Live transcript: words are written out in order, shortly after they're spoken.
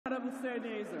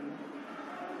Steenhuisen.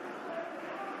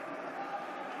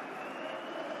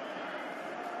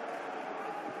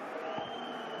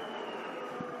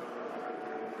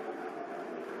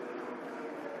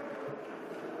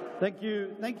 Thank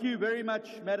you very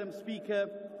much, Madam Speaker.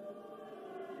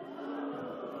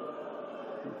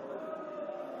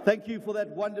 Thank you for that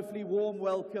wonderfully warm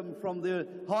welcome from the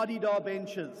Hardy-Dar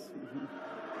benches.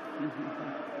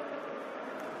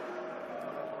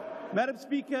 Madam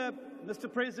Speaker,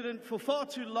 Mr. President, for far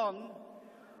too long,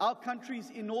 our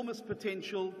country's enormous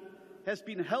potential has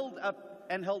been held up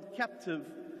and held captive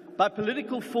by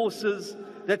political forces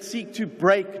that seek to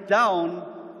break down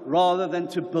rather than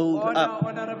to build up.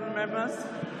 Order, honourable members.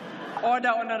 Order,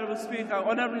 Honourable Speaker.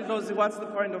 Honourable Ndlozi, what's the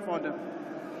point of order?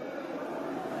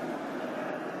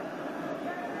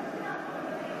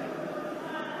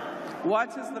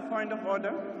 What is the point of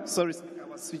order? Sorry, Speaker,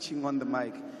 I was switching on the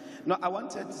mic. No, I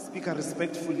wanted Speaker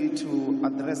respectfully to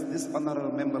address this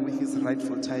honourable member with his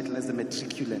rightful title as a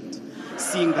matriculant,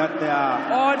 seeing that there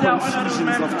are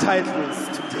confusions of titles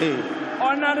today.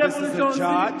 Honourable This is a Ndlozi.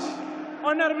 judge.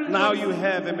 Honourable Now Ndlozi. you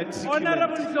have a matriculant.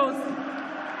 Honourable Ndlozi.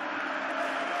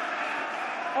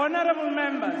 Honourable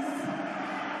members.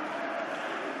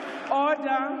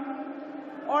 Order.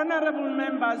 Honourable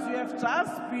members, you have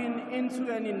just been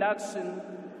into an induction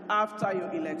after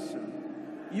your election.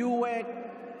 You were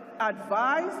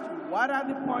advised what are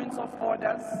the points of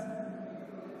orders,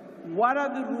 what are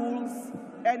the rules,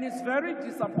 and it's very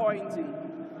disappointing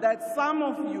that some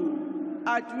of you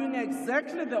are doing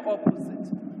exactly the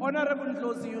opposite. Honourable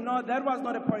Ndlozi, you know that was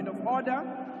not a point of order,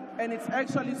 and it's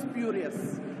actually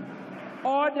spurious.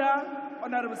 Order.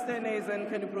 Honourable Steenhuisen,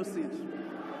 can you proceed?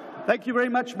 Thank you very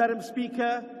much, Madam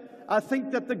Speaker. I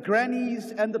think that the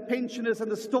grannies and the pensioners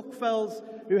and the Stokvels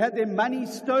who had their money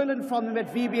stolen from them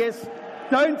at VBS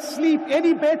don't sleep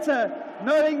any better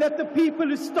knowing that the people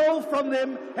who stole from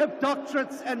them have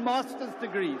doctorates and master's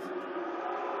degrees.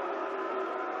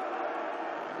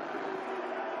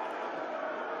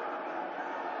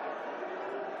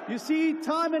 You see,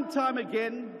 time and time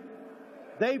again,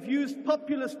 they've used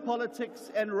populist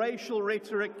politics and racial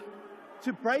rhetoric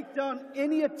to break down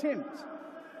any attempt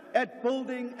at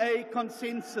building a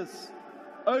consensus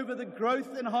over the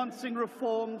growth-enhancing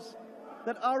reforms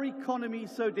that our economy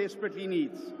so desperately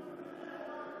needs.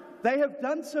 They have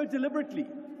done so deliberately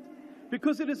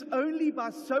because it is only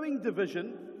by sowing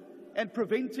division and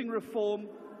preventing reform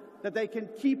that they can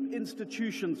keep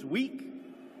institutions weak,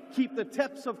 keep the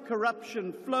taps of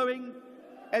corruption flowing,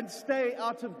 and stay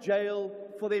out of jail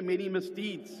for their many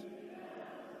misdeeds.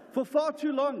 For far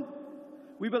too long,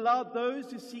 we've allowed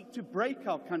those who seek to break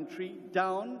our country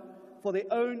down for their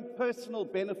own personal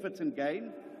benefit and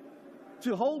gain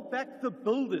to hold back the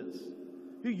builders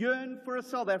who yearn for a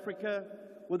South Africa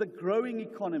with a growing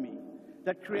economy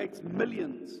that creates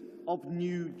millions of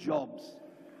new jobs.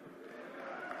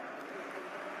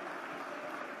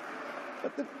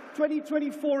 But the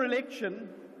 2024 election,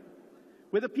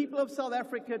 where the people of South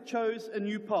Africa chose a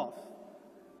new path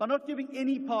by not giving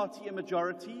any party a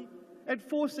majority and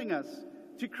forcing us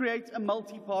to create a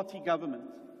multi-party government,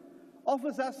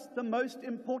 offers us the most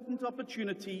important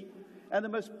opportunity and the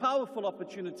most powerful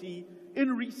opportunity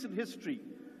in recent history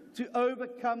to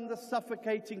overcome the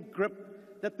suffocating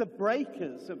grip that the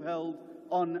breakers have held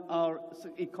on our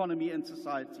economy and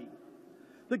society.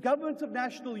 The Government of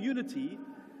National Unity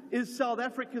is South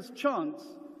Africa's chance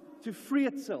to free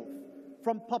itself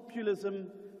from populism,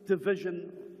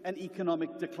 division, and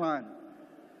economic decline.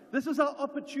 This is our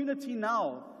opportunity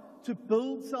now to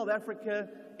build South Africa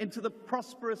into the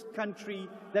prosperous country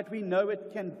that we know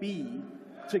it can be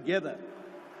together.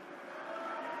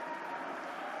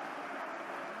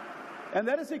 And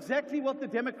that is exactly what the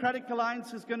Democratic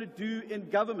Alliance is going to do in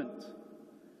government.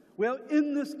 We are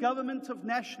in this government of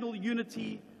national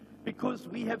unity because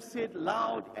we have said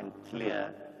loud and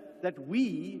clear that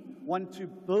we want to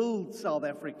build South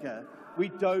Africa. We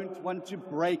don't want to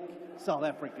break South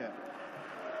Africa.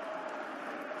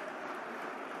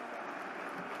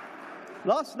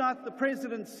 Last night, the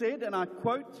President said, and I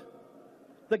quote,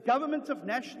 "The Government of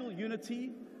National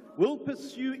Unity will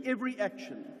pursue every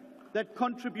action that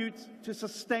contributes to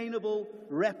sustainable,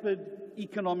 rapid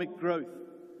economic growth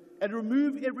and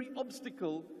remove every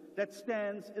obstacle that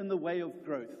stands in the way of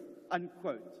growth,"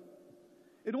 unquote.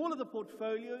 In all of the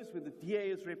portfolios where the DA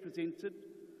is represented,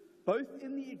 both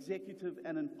in the executive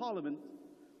and in Parliament,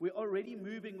 we're already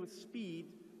moving with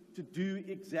speed to do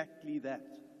exactly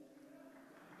that.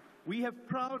 We have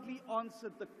proudly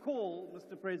answered the call,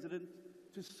 Mr. President,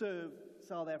 to serve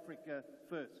South Africa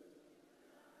first.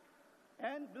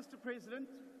 And, Mr. President,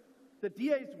 the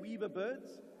DA's Weaver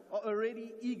birds are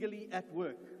already eagerly at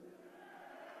work.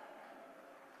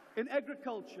 In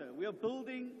agriculture, we are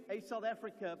building a South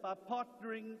Africa by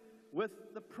partnering with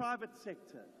the private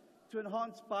sector to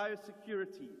enhance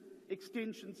biosecurity,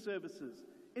 extension services,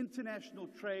 international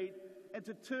trade, and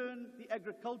to turn the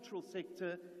agricultural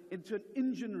sector into an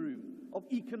engine room of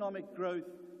economic growth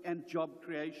and job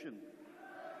creation.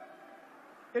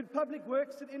 In public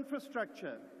works and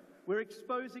infrastructure, we're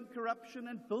exposing corruption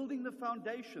and building the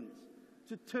foundations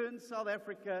to turn South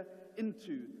Africa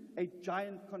into a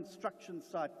giant construction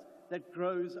site that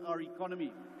grows our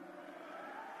economy.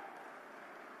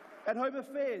 At Home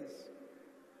Affairs,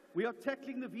 we are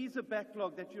tackling the visa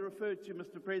backlog that you referred to,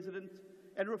 Mr. President,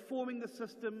 and reforming the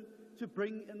system to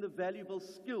bring in the valuable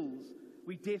skills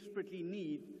we desperately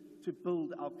need to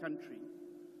build our country.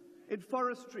 In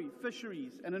forestry,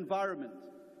 fisheries, and environment,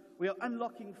 we are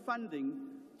unlocking funding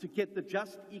to get the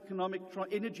Just Economic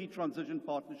Energy Transition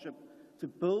Partnership to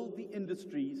build the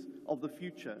industries of the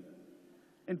future.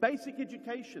 In basic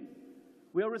education,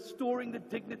 we are restoring the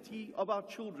dignity of our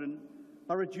children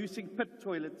by reducing pit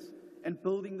toilets and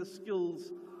building the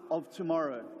skills of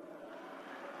tomorrow.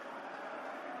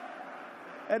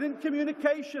 And in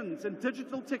communications and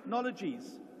digital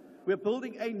technologies, we're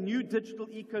building a new digital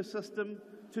ecosystem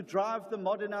to drive the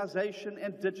modernization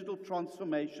and digital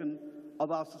transformation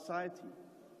of our society.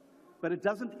 But it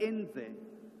doesn't end there.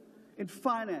 In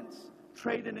finance,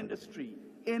 trade and industry,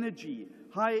 energy,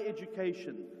 higher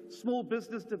education, small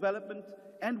business development,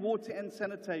 and water and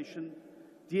sanitation,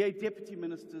 DA deputy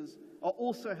ministers are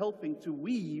also helping to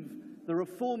weave the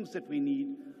reforms that we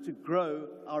need to grow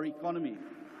our economy.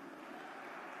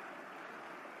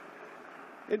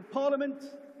 In Parliament,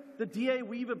 the DA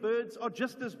Weaver birds are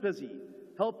just as busy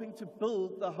helping to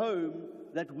build the home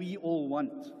that we all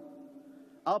want.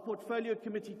 Our portfolio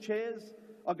committee chairs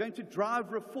are going to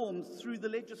drive reforms through the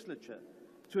legislature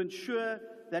to ensure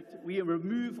that we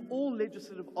remove all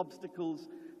legislative obstacles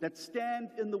that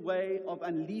stand in the way of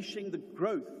unleashing the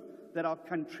growth that our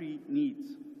country needs.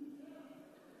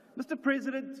 Mr.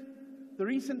 President, the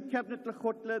recent Cabinet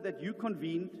Lekgotla that you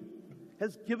convened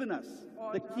has given us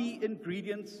the key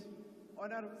ingredients.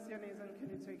 Honourable Steenhuisen, can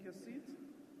you take your seat?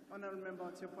 Honourable Member,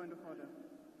 what's your point of order?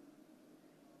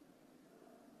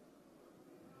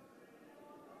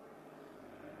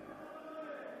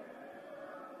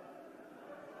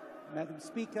 Madam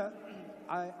Speaker,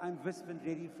 I'm EFF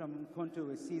Ndlozi from Mkhonto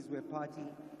Wesizwe Party.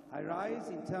 I rise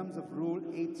in terms of Rule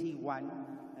 81,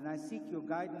 and I seek your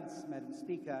guidance, Madam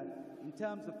Speaker, in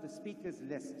terms of the Speaker's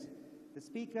list. The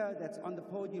Speaker that's on the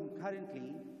podium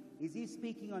currently, is he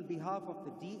speaking on behalf of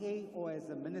the DA or as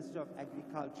the Minister of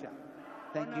Agriculture?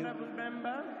 Thank you. Honourable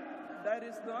Member, that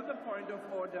is not the point of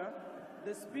order.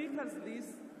 The Speaker's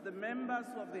list, the members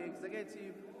of the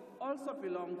executive also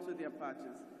belong to their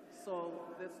parties. So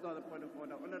that's not a point of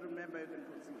order. Honourable Member, you can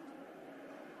proceed.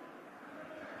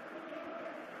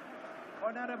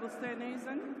 Honourable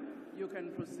Steenhuisen, you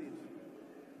can proceed.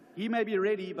 He may be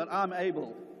ready, but I'm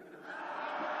able.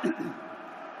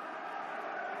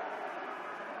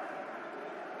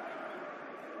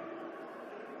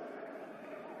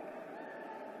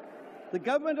 The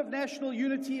Government of National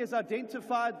Unity has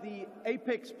identified the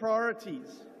apex priorities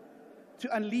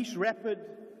to unleash rapid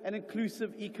and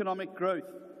inclusive economic growth,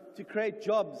 to create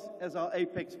jobs as our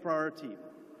apex priority.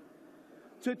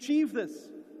 To achieve this,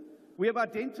 we have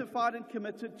identified and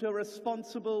committed to a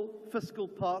responsible fiscal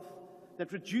path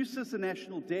that reduces the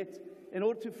national debt in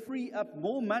order to free up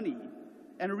more money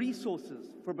and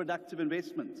resources for productive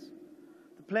investments.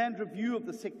 The planned review of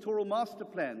the sectoral master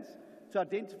plans to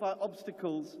identify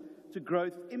obstacles to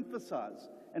growth emphasize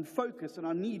and focus on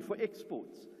our need for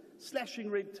exports,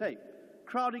 slashing red tape,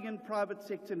 crowding in private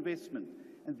sector investment,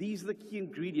 and these are the key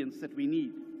ingredients that we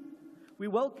need. We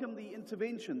welcome the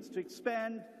interventions to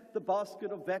expand the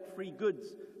basket of VAT-free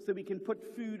goods so we can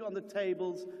put food on the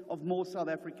tables of more South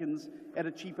Africans at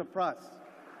a cheaper price.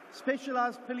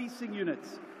 Specialized policing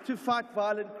units to fight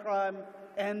violent crime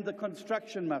and the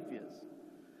construction mafias.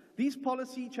 These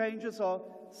policy changes are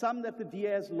some that the DA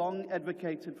has long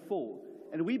advocated for,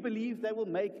 and we believe they will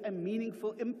make a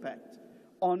meaningful impact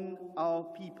on our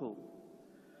people.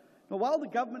 Now, while the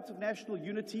Government of National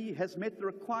Unity has met the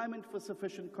requirement for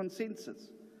sufficient consensus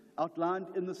outlined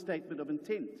in the Statement of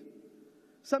Intent,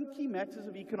 some key matters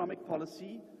of economic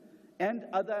policy and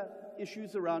other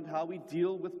issues around how we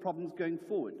deal with problems going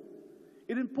forward,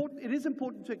 it is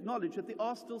important to acknowledge that there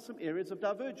are still some areas of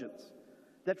divergence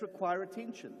that require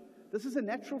attention. This is a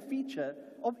natural feature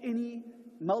of any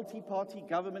multi-party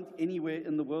government anywhere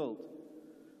in the world.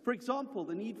 For example,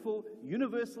 the need for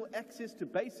universal access to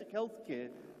basic health care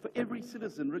for every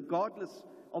citizen, regardless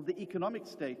of the economic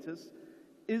status,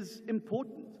 is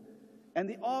important. And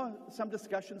there are some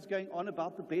discussions going on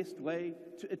about the best way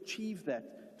to achieve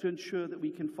that, to ensure that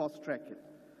we can fast-track it.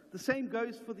 The same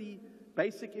goes for the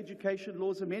Basic Education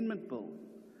Laws Amendment Bill.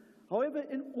 However,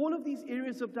 in all of these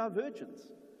areas of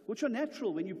divergence, which are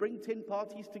natural when you bring 10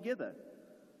 parties together,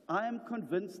 I am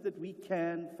convinced that we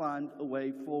can find a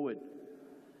way forward.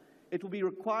 It will be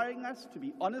requiring us to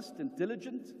be honest and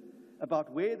diligent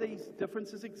about where these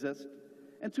differences exist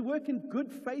and to work in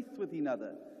good faith with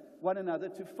one another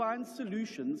to find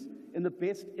solutions in the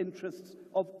best interests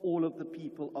of all of the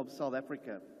people of South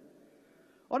Africa.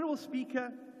 Honourable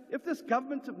Speaker, if this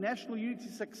Government of National Unity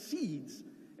succeeds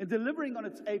in delivering on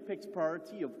its apex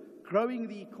priority of growing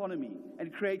the economy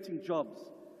and creating jobs,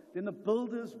 then the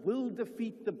builders will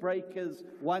defeat the breakers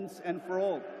once and for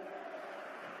all.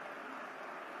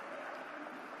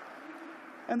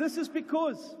 And this is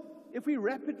because if we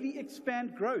rapidly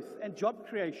expand growth and job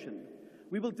creation,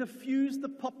 we will diffuse the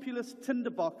populist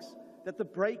tinderbox that the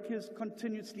breakers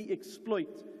continuously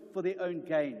exploit for their own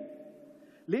gain.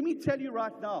 Let me tell you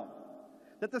right now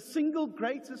that the single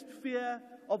greatest fear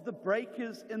of the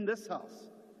breakers in this House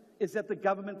is that the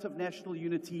Government of National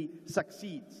Unity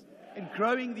succeeds in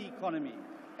growing the economy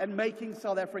and making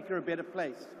South Africa a better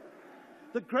place.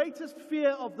 The greatest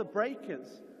fear of the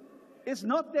breakers is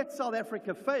not that South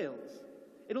Africa fails.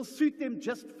 It'll suit them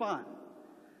just fine.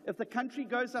 If the country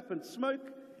goes up in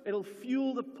smoke, it'll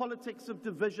fuel the politics of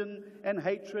division and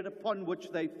hatred upon which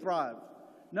they thrive.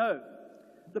 No,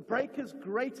 the breakers'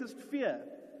 greatest fear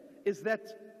is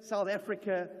that South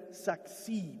Africa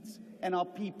succeeds and our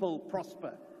people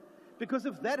prosper. Because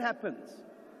if that happens,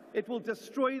 it will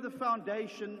destroy the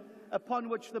foundation upon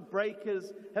which the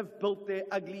breakers have built their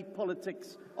ugly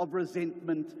politics of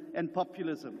resentment and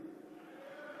populism.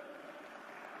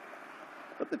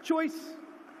 But the choice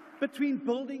between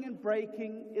building and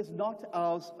breaking is not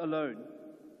ours alone.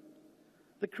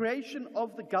 The creation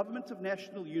of the Government of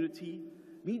National Unity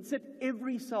means that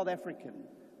every South African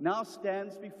now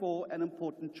stands before an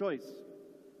important choice.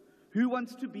 Who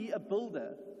wants to be a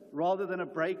builder rather than a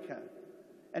breaker?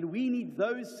 And we need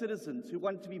those citizens who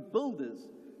want to be builders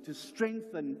to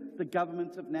strengthen the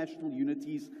Government of National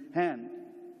Unity's hand.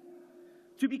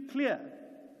 To be clear,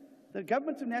 the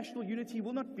Government of National Unity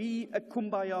will not be a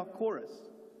kumbaya chorus.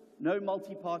 No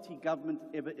multi-party government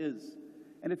ever is.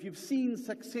 And if you've seen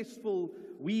successful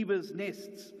weavers'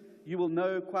 nests, you will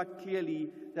know quite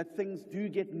clearly that things do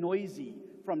get noisy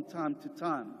from time to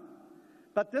time.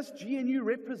 But this GNU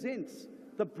represents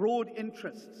the broad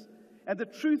interests. And the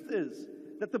truth is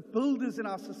that the builders in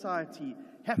our society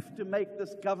have to make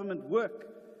this government work,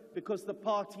 because the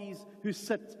parties who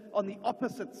sit on the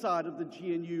opposite side of the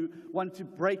GNU want to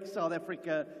break South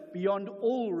Africa beyond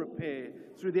all repair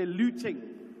through their looting,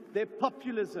 their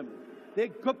populism, their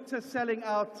Gupta selling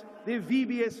out, their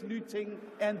VBS looting,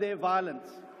 and their violence.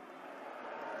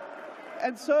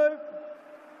 And so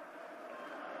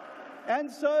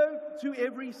to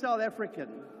every South African,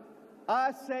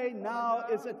 I say now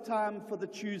is a time for the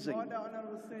choosing.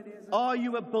 Are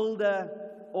you a builder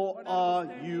or are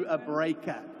you a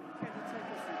breaker?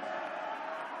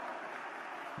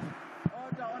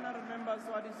 Order, honourable members,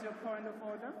 what is your point of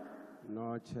order?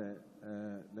 No, Chair.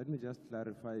 Let me just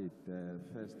clarify it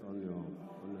first on your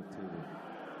table.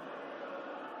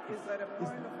 Is that a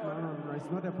point of order? No,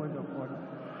 it's not a point of order.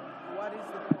 What is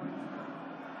the point?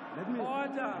 Let me.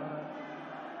 Order.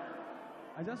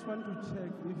 I just want to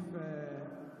check if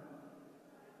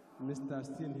Mr.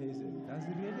 Steenhuisen, does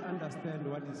he really understand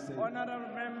what he's saying?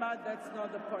 Honourable member, that's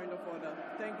not the point of order.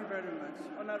 Thank you very much.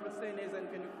 Honourable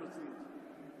Steenhuisen, can you proceed?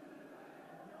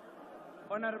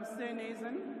 Honourable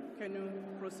Steenhuisen, can you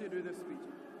proceed with the speech?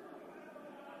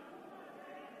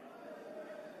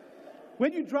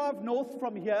 When you drive north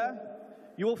from here,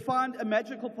 you will find a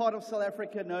magical part of South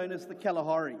Africa known as the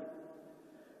Kalahari.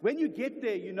 When you get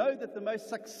there, you know that the most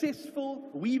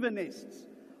successful weaver nests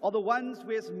are the ones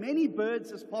where as many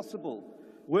birds as possible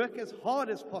work as hard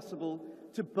as possible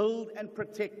to build and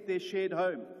protect their shared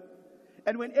home.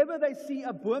 And whenever they see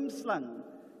a boomslang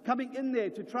coming in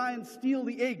there to try and steal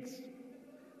the eggs,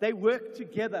 they work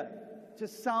together to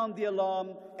sound the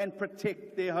alarm and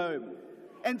protect their home.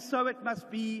 And so it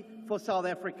must be for South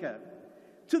Africa.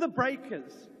 To the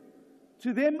breakers,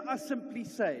 to them I simply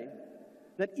say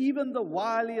that even the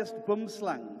wiliest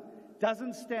boomslang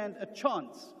doesn't stand a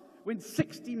chance when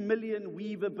 60 million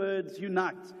weaver birds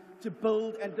unite to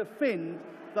build and defend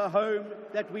the home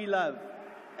that we love.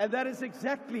 And that is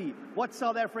exactly what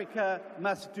South Africa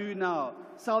must do now.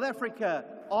 South Africa,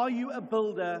 are you a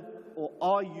builder or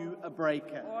are you a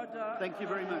breaker? Order. Thank you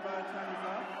very much.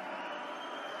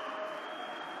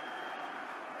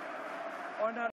 Order.